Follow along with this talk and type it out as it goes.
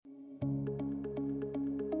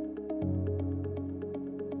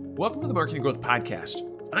Welcome to the Marketing Growth Podcast.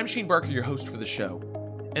 I'm Shane Barker, your host for the show.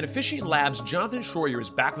 And Officiant Labs' Jonathan Schroyer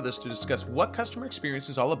is back with us to discuss what customer experience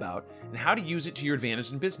is all about and how to use it to your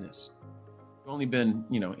advantage in business. You've only been,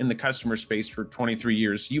 in the customer space for 23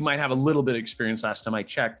 years. You might have a little bit of experience last time I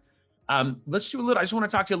checked. Let's do a little. I just want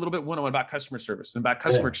to talk to you a little bit one-on-one about customer service and about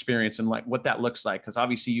customer experience and like what that looks like. Because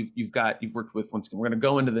obviously you've worked with, once again, we're going to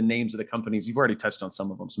go into the names of the companies. You've already touched on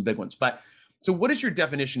some of them, some big ones. But so what is your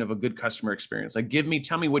definition of a good customer experience? Like,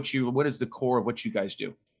 tell me what is the core of what you guys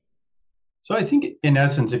do? So I think in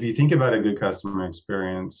essence, if you think about a good customer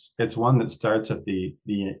experience, it's one that starts at the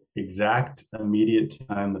exact immediate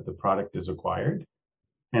time that the product is acquired,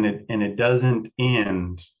 and it doesn't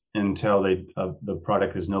end until the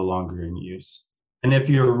product is no longer in use. And if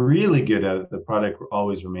you're really good at it, the product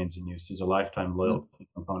always remains in use. There's a lifetime loyalty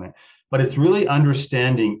component, but it's really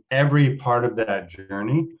understanding every part of that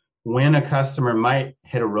journey when a customer might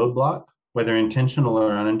hit a roadblock, whether intentional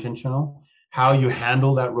or unintentional, how you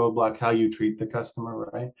handle that roadblock, how you treat the customer,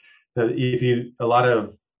 right? A lot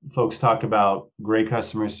of folks talk about great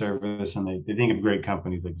customer service and they think of great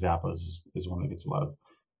companies like Zappos is one that gets a lot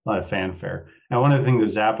of fanfare. And one of the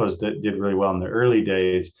things that Zappos did really well in the early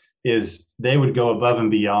days is they would go above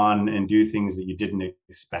and beyond and do things that you didn't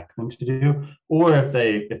expect them to do. Or if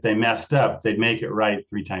they messed up, they'd make it right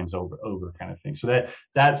 3 times over kind of thing. So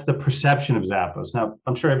that's the perception of Zappos. Now,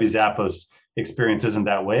 I'm sure every Zappos experience isn't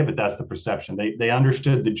that way, but that's the perception. They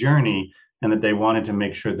understood the journey and that they wanted to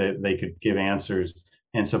make sure that they could give answers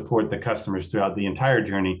and support the customers throughout the entire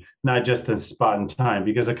journey, not just the spot in time.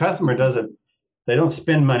 Because a customer they don't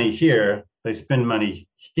spend money here, they spend money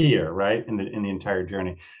here, right? In the entire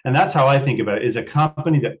journey. And that's how I think about it, is a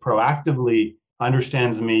company that proactively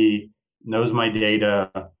understands me, knows my data,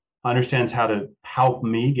 understands how to help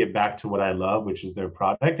me get back to what I love, which is their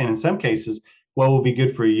product. And in some cases, what will be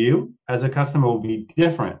good for you as a customer will be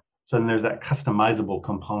different. So then there's that customizable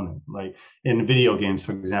component. Like in video games,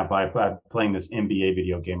 for example, I'm playing this NBA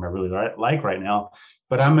video game I really like right now,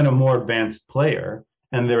 but I'm in a more advanced player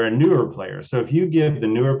and they're a newer player. So if you give the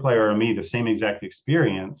newer player or me the same exact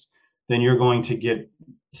experience, then you're going to get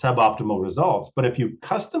suboptimal results. But if you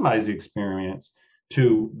customize the experience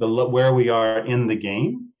to where we are in the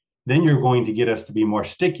game, then you're going to get us to be more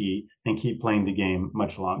sticky and keep playing the game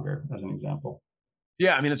much longer, as an example.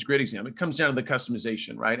 Yeah, I mean, it's a great example. It comes down to the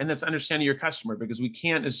customization, right? And that's understanding your customer, because we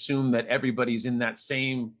can't assume that everybody's in that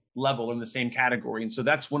same level or in the same category. And so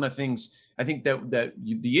that's one of the things I think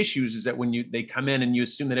the issues is that when they come in and you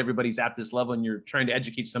assume that everybody's at this level and you're trying to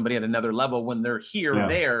educate somebody at another level when they're here or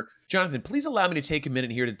there. Jonathan, please allow me to take a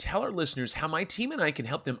minute here to tell our listeners how my team and I can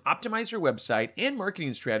help them optimize their website and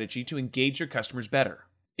marketing strategy to engage their customers better.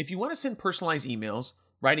 If you want to send personalized emails,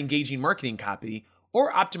 write engaging marketing copy,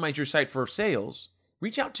 or optimize your site for sales,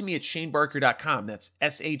 reach out to me at shanebarker.com. That's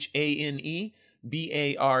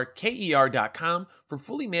ShaneBarker.com for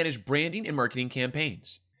fully managed branding and marketing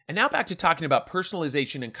campaigns. And now back to talking about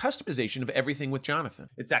personalization and customization of everything with Jonathan.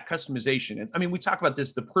 It's that customization. I mean, we talk about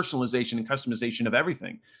this, the personalization and customization of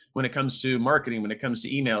everything when it comes to marketing, when it comes to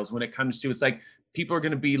emails, when it comes to, it's like people are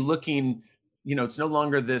going to be looking, it's no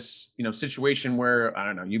longer this, situation where, I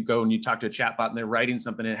don't know, you go and you talk to a chatbot and they're writing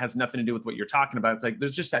something and it has nothing to do with what you're talking about. It's like,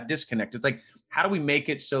 there's just that disconnect. It's like, how do we make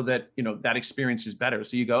it so that, that experience is better?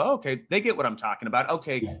 So you go, oh, okay, they get what I'm talking about.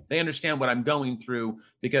 Okay. They understand what I'm going through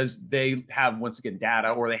because they have, once again, data,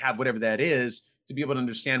 or they have whatever that is to be able to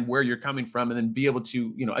understand where you're coming from and then be able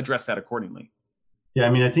to, address that accordingly. Yeah.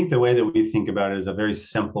 I mean, I think the way that we think about it is a very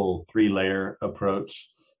simple 3-layer approach.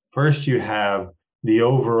 First, you have the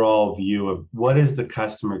overall view of what is the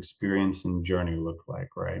customer experience and journey look like,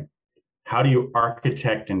 right? How do you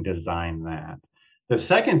architect and design that? The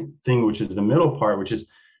second thing, which is the middle part, which is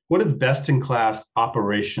what does best-in-class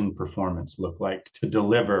operation performance look like to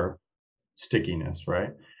deliver stickiness,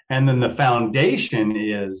 right? And then the foundation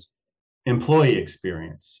is employee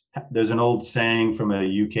experience. There's an old saying from a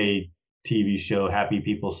UK TV show, Happy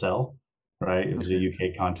People Sell, right? It was a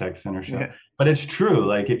UK contact center show. Yeah. But it's true.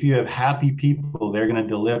 Like if you have happy people, they're going to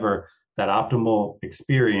deliver that optimal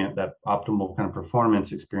experience, that optimal kind of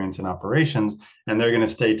performance experience in operations, and they're going to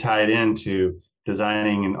stay tied into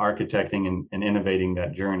designing and architecting and innovating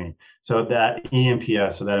that journey. So that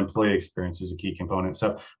EMPS, or that employee experience, is a key component.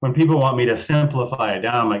 So when people want me to simplify it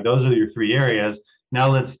down, like those are your 3 areas. Now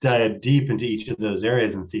let's dive deep into each of those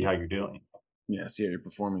areas and see how you're doing. Yeah, see how you're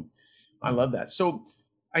performing. I love that. So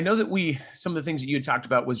I know that some of the things that you had talked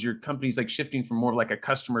about was your company's like shifting from more like a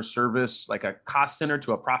customer service, like a cost center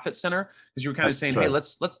to a profit center. Because you were kind of saying,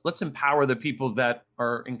 That's hey, right. let's empower the people that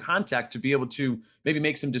are in contact to be able to maybe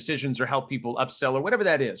make some decisions or help people upsell or whatever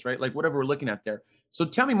that is, right? Like whatever we're looking at there. So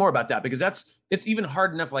tell me more about that, because it's even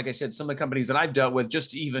hard enough, like I said, some of the companies that I've dealt with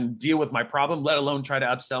just to even deal with my problem, let alone try to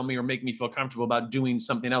upsell me or make me feel comfortable about doing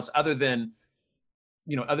something else other than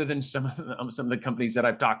some of the companies that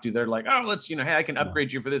I've talked to. They're like, oh, hey, I can Yeah.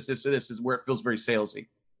 upgrade you for this. So this is where it feels very salesy.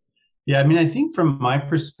 Yeah, I mean, I think from my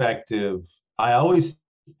perspective, I always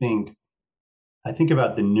think I think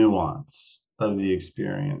about the nuance of the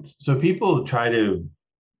experience. So people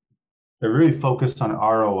they're really focused on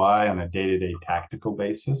ROI on a day-to-day tactical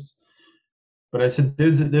basis. But I said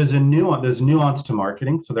there's nuance to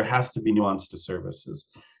marketing, so there has to be nuance to services.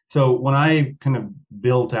 So when I kind of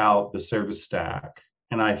built out the service stack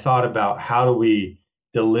and I thought about how do we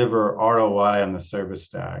deliver ROI on the service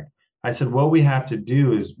stack, I said what we have to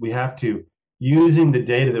do is we have to, using the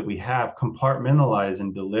data that we have, compartmentalize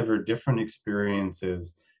and deliver different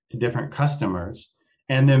experiences to different customers.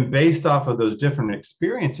 And then based off of those different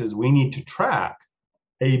experiences, we need to track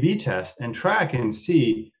A/B test and track and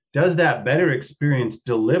see, does that better experience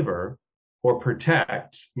deliver or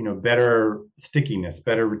protect, better stickiness,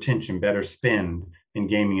 better retention, better spend in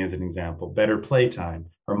gaming as an example, better playtime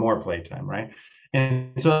or more playtime, right?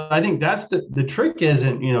 And so I think that's the trick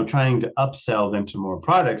isn't, trying to upsell them to more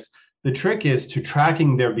products. The trick is to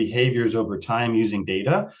tracking their behaviors over time using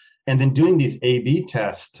data and then doing these A/B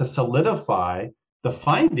tests to solidify the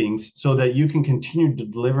findings so that you can continue to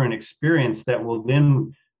deliver an experience that will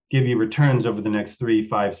then give you returns over the next 3,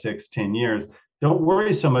 5, 6, 10 years. Don't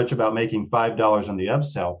worry so much about making $5 on the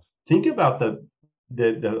upsell. Think about the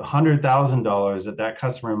 $100,000 that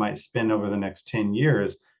customer might spend over the next 10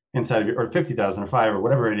 years inside of your, or 50,000 or five or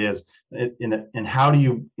whatever it is, and how do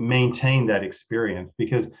you maintain that experience?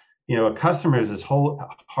 Because a customer is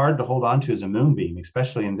hard to hold on to as a moonbeam,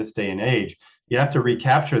 especially in this day and age. You have to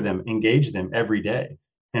recapture them, engage them every day.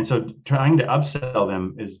 And so trying to upsell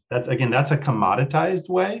them that's a commoditized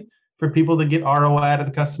way for people to get ROI out of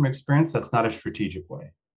the customer experience. That's not a strategic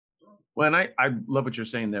way. Well, and I love what you're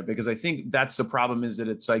saying there, because I think that's the problem, is that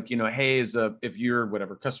it's like, hey, if you're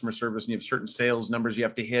whatever customer service and you have certain sales numbers you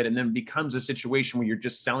have to hit, and then it becomes a situation where you're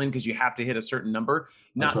just selling because you have to hit a certain number, That's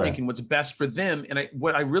not right. thinking what's best for them. And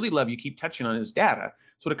what I really love you keep touching on is data.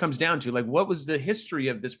 So what it comes down to, like, what was the history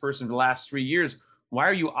of this person for the last 3 years? Why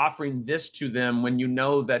are you offering this to them when you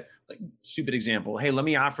know that, like, stupid example, hey, let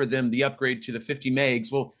me offer them the upgrade to the 50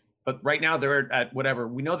 megs. Well, but right now they're at whatever,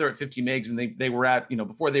 we know they're at 50 megs, and they were at,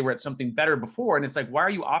 before they were at something better before. And it's like, why are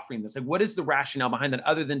you offering this? Like, what is the rationale behind that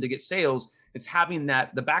other than to get sales? It's having the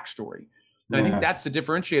backstory. And I think Yeah. that's the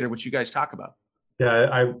differentiator, which you guys talk about.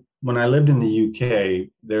 Yeah. When I lived in the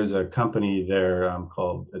UK, there's a company there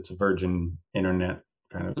called, it's Virgin Internet,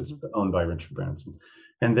 kind of, it's owned by Richard Branson.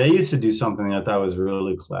 And they used to do something I thought was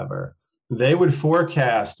really clever. They would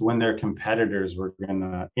forecast when their competitors were going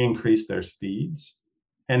to increase their speeds.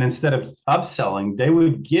 And instead of upselling, they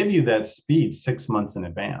would give you that speed 6 months in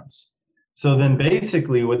advance. So then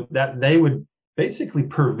basically with that, they would basically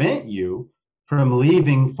prevent you from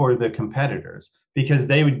leaving for the competitors, because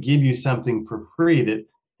they would give you something for free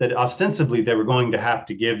that ostensibly they were going to have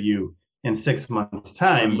to give you in 6 months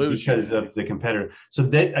time because of the competitor. So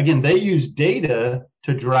they use data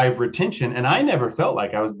to drive retention. And I never felt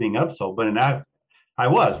like I was being upsold, but I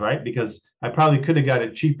was, right? Because I probably could have got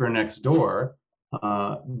it cheaper next door.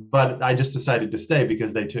 But I just decided to stay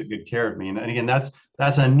because they took good care of me. And again, that's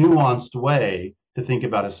a nuanced way to think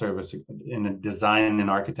about a service and a design and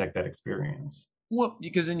architect that experience. Well,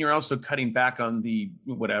 because then you're also cutting back on the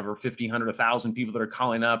whatever 50, 100, 1,000 people that are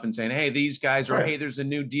calling up and saying, hey, these guys, or Right. hey, there's a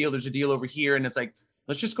new deal, there's a deal over here. And it's like,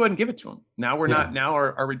 let's just go ahead and give it to them. Now we're not, now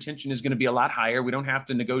our retention is going to be a lot higher. We don't have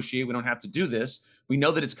to negotiate. We don't have to do this. We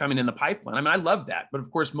know that it's coming in the pipeline. I mean, I love that. But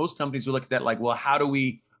of course, most companies will look at that like, well, how do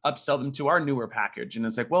we upsell them to our newer package? And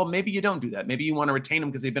it's like, well, maybe you don't do that. Maybe you want to retain them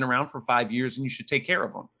because they've been around for 5 years and you should take care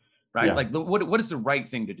of them. Right. Yeah. Like what is the right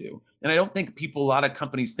thing to do? And I don't think a lot of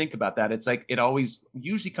companies think about that. It's like, it always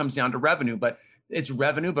usually comes down to revenue, but it's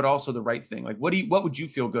revenue, but also the right thing. Like, what would you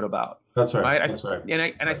feel good about? That's right. Right. That's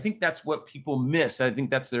right. I think that's what people miss. I think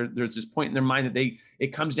that's there's this point in their mind that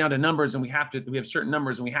it comes down to numbers, and we have certain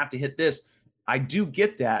numbers and we have to hit this. I do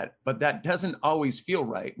get that, but that doesn't always feel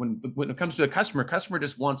right. When it comes to a customer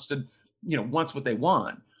just wants wants what they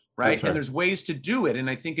want. Right. And there's ways to do it. And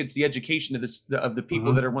I think it's the education of the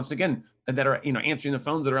people that are, once again, that are, answering the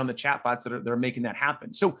phones, that are on the chat bots that are making that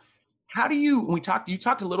happen. So How do you, when you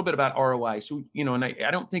talked a little bit about ROI. So, and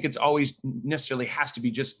I don't think it's always necessarily has to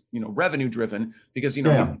be just, revenue driven because,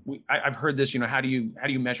 Yeah. I've heard this, how do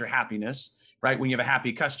you measure happiness, right? When you have a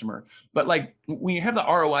happy customer, but like when you have the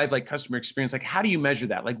ROI of like customer experience, like how do you measure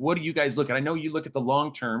that? Like, what do you guys look at? I know you look at the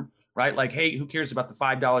long term, right? Like, hey, who cares about the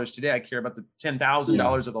 $5 today? I care about the Yeah.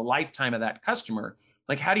 $10,000 of the lifetime of that customer.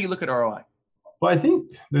 Like, how do you look at ROI? Well, I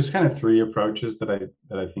think there's kind of three approaches that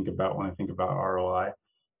I think about when I think about ROI.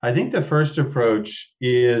 I think the first approach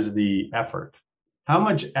is the effort. How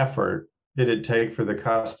much effort did it take for the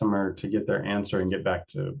customer to get their answer and get back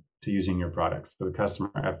to using your products? So the customer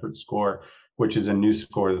effort score, which is a new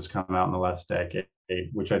score that's come out in the last decade,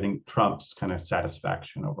 which I think trumps kind of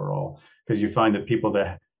satisfaction overall, because you find that people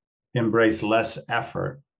that embrace less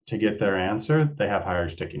effort to get their answer, they have higher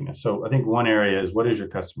stickiness. So I think one area is what is your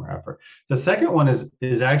customer effort? The second one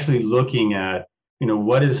is actually looking at,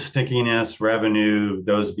 what is stickiness, revenue,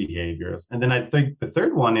 those behaviors. And then I think the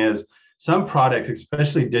third one is some products,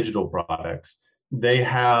 especially digital products, they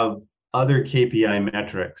have other KPI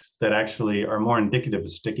metrics that actually are more indicative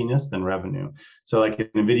of stickiness than revenue. So like in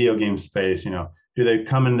the video game space, do they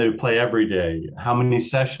come and they play every day? How many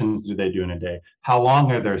sessions do they do in a day? How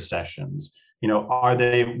long are their sessions? Are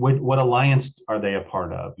they what alliance are they a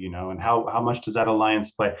part of? And how much does that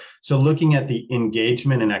alliance play? So looking at the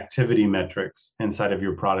engagement and activity metrics inside of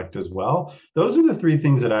your product as well. Those are the three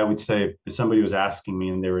things that I would say if somebody was asking me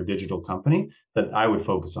and they were a digital company that I would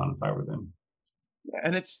focus on if I were them.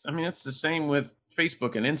 And it's the same with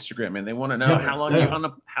Facebook and Instagram, and they want to know Yeah, yeah, how long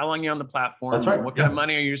you're on the that's platform, right. what kind of Yeah,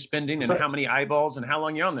 money are you spending, that's and right. how many eyeballs and how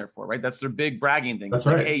long you're on there for, right? That's their big bragging thing. That's It's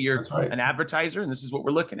like, right. hey, you're That's right. an advertiser, and this is what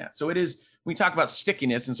we're looking at. So it is. We talk about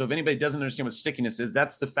stickiness, and so if anybody doesn't understand what stickiness is,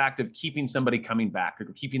 that's the fact of keeping somebody coming back or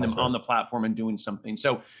keeping them That's right. on the platform and doing something.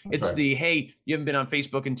 So That's it's right. the hey, you haven't been on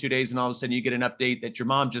Facebook in 2 days, and all of a sudden you get an update that your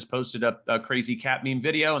mom just posted up a crazy cat meme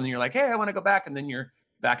video, and then you're like, hey, I want to go back, and then you're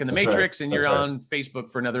back in the That's right. matrix and you're That's right. on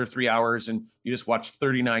Facebook for another 3 hours and you just watch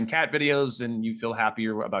 39 cat videos and you feel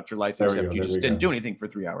happier about your life, There we except go. you There just we didn't go. do anything for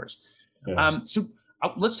 3 hours. Yeah.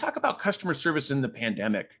 Let's talk about customer service in the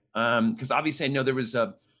pandemic. Because obviously I know there was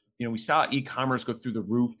we saw e-commerce go through the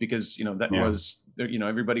roof because, that Yeah. was,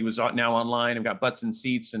 everybody was now online and got butts in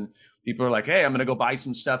seats and people are like, hey, I'm going to go buy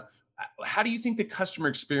some stuff. How do you think the customer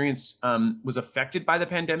experience was affected by the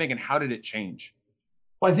pandemic and how did it change?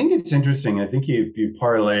 Well, I think it's interesting. I think you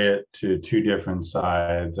parlay it to two different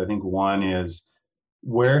sides. I think one is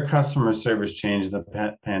where customer service changed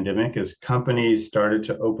the pandemic is companies started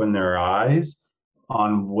to open their eyes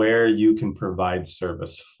on where you can provide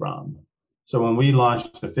service from. So when we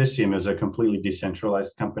launched Officium as a completely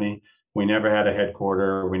decentralized company, we never had a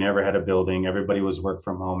headquarter, we never had a building, everybody was work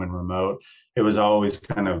from home and remote. It was always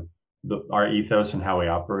kind of our ethos and how we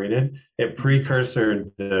operated. It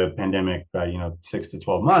precursored the pandemic by 6 to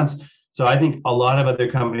 12 months. So I think a lot of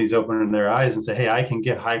other companies opened their eyes and say, hey, I can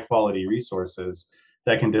get high quality resources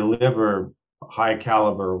that can deliver high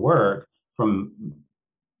caliber work from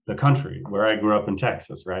the country where I grew up in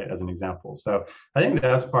Texas, right? As an example. So I think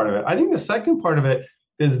that's part of it. I think the second part of it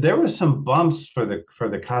is there were some bumps for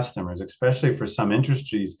the customers, especially for some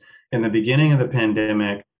industries. In the beginning of the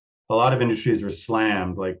pandemic, a lot of industries were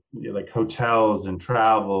slammed, like hotels and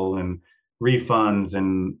travel and refunds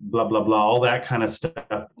and blah blah blah. All that kind of stuff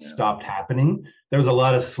Yeah. stopped happening. There was a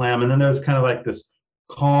lot of slam, and then there was kind of like this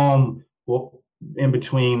calm. Well, in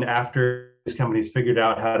between after these companies figured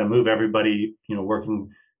out how to move everybody, working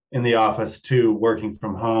in the office to working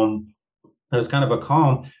from home. There's kind of a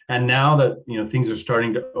calm. And now that things are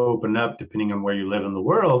starting to open up, depending on where you live in the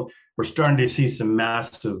world, we're starting to see some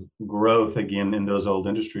massive growth again in those old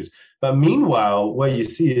industries. But meanwhile, what you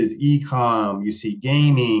see is e-com, you see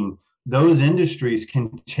gaming, those industries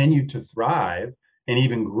continued to thrive and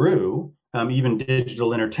even grew. Even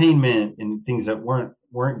digital entertainment and things that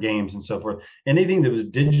weren't games and so forth. Anything that was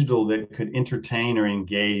digital that could entertain or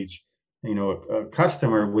engage a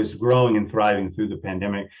customer was growing and thriving through the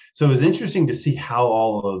pandemic. So it was interesting to see how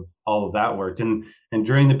all of that worked. And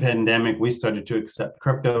during the pandemic, we started to accept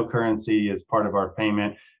cryptocurrency as part of our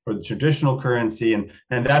payment or the traditional currency. And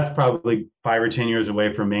that's probably 5 or 10 years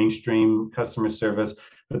away from mainstream customer service.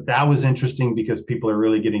 But that was interesting because people are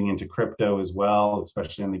really getting into crypto as well,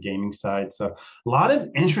 especially on the gaming side. So a lot of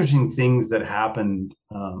interesting things that happened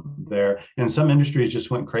there. And some industries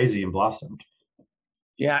just went crazy and blossomed.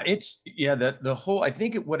 Yeah, the whole. I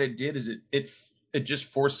think what it did is it just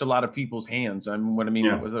forced a lot of people's hands. I mean, what I mean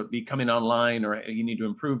Yeah. was it becoming online, or you need to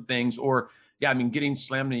improve things, or yeah, I mean, getting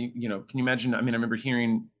slammed. Can you imagine? I mean, I remember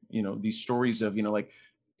hearing these stories of like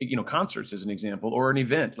concerts as an example, or an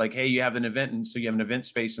event. Like, hey, you have an event, and so you have an event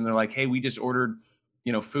space, and they're like, hey, we just ordered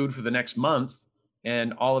food for the next month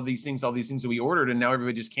and all these things that we ordered, and now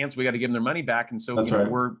everybody just canceled. We got to give them their money back. And so that's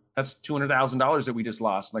 $200,000 that we just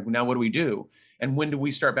lost. Like, now what do we do? And when do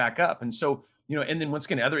we start back up? And so, and then once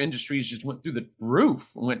again, other industries just went through the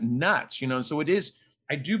roof, went nuts, so it is,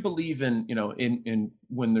 I do believe in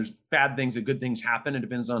when there's bad things and good things happen. It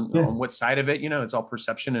depends on what side of it, it's all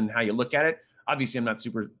perception and how you look at it. Obviously, I'm not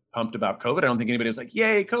super pumped about COVID. I don't think anybody was like,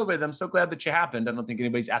 yay, COVID, I'm so glad that you happened. I don't think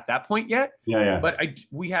anybody's at that point yet. But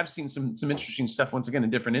we have seen some interesting stuff, once again,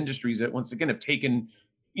 in different industries that, once again, have taken,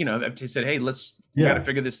 have said, hey, we got to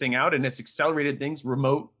figure this thing out. And it's accelerated things.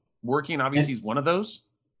 Remote working, obviously, is one of those.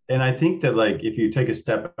 And I think that, like, if you take a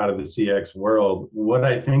step out of the CX world, what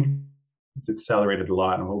I think it's accelerated a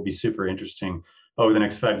lot and what will be super interesting over the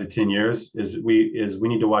next 5 to 10 years is we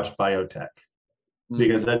need to watch biotech.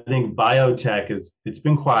 Because I think biotech it's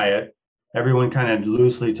been quiet. Everyone kind of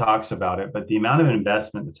loosely talks about it, but the amount of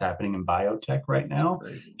investment that's happening in biotech right now,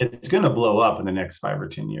 it's going to blow up in the next 5 or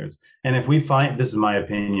 10 years. And if we find, this is my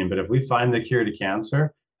opinion, but if we find the cure to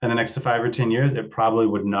cancer in the next 5 or 10 years, it probably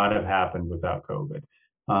would not have happened without COVID.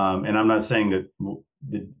 And I'm not saying that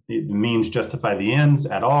the means justify the ends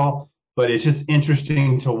at all, but it's just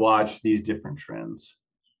interesting to watch these different trends.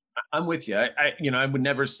 I'm with you. I would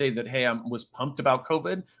never say that, hey, I was pumped about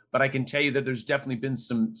COVID, but I can tell you that there's definitely been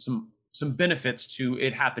some benefits to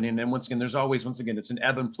it happening. And once again, it's an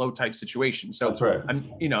ebb and flow type situation. So that's right.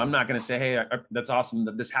 I'm not going to say, hey, that's awesome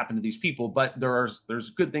that this happened to these people, but there's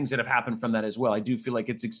good things that have happened from that as well. I do feel like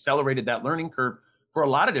it's accelerated that learning curve for a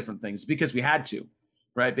lot of different things because we had to,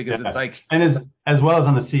 right? Because it's like, and as well as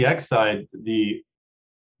on the CX side, the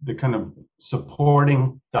kind of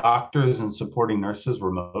supporting doctors and supporting nurses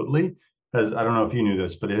remotely I don't know if you knew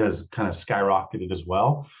this, but it has kind of skyrocketed as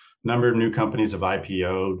well. A number of new companies have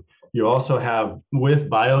IPO'd. You also have, with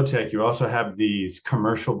biotech, you also have these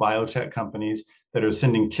commercial biotech companies that are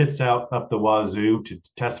sending kits up the wazoo to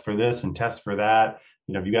test for this and test for that.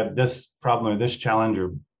 If you got this problem or this challenge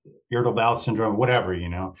or irritable bowel syndrome, whatever,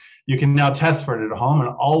 you can now test for it at home. And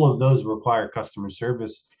all of those require customer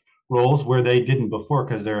service roles where they didn't before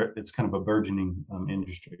because it's kind of a burgeoning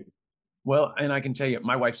industry. Well, and I can tell you,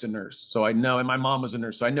 my wife's a nurse, so I know, and my mom was a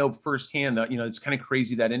nurse, so I know firsthand that it's kind of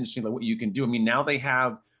crazy, that industry, like what you can do. I mean, now there's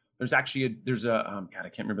a God, I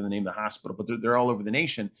can't remember the name of the hospital, but they're all over the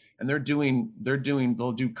nation, and they'll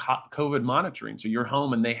do COVID monitoring. So you're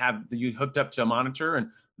home and you hooked up to a monitor and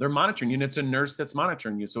they're monitoring you, and it's a nurse that's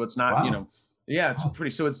monitoring you. So it's not, wow. It's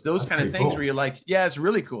pretty, so it's those kind of things cool. Where you're like, yeah, it's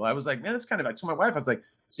really cool. I was like, man, that's kind of, I told my wife, I was like,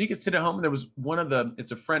 so you could sit at home. And there was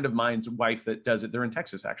it's a friend of mine's wife that does it. They're in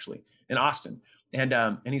Texas, actually, in Austin.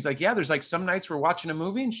 And he's like, yeah, there's like some nights we're watching a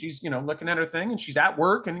movie and she's, looking at her thing and she's at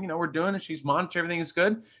work and, we're doing it. She's monitoring, everything is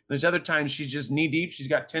good. There's other times she's just knee deep. She's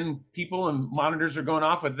got 10 people and monitors are going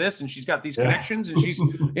off with this. And she's got these connections and she's,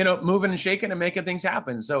 moving and shaking and making things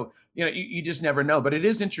happen. So, you just never know, but it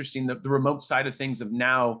is interesting that the remote side of things of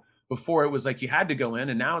now. Before it was like you had to go in,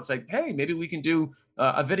 and now it's like, hey, maybe we can do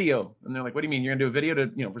a video. And they're like, what do you mean you're gonna do a video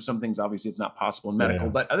to, for some things, obviously it's not possible in medical,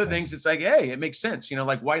 but other things it's like, hey, it makes sense.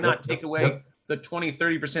 Like, why not take away the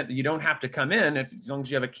 20-30% that you don't have to come in as long as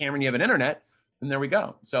you have a camera and you have an internet, and there we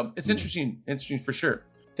go. So it's interesting for sure.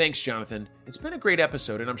 Thanks, Jonathan. It's been a great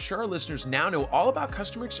episode, and I'm sure our listeners now know all about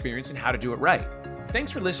customer experience and how to do it right. Thanks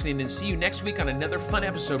for listening, and see you next week on another fun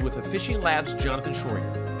episode with Efficient Labs' Jonathan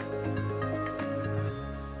Schroyer.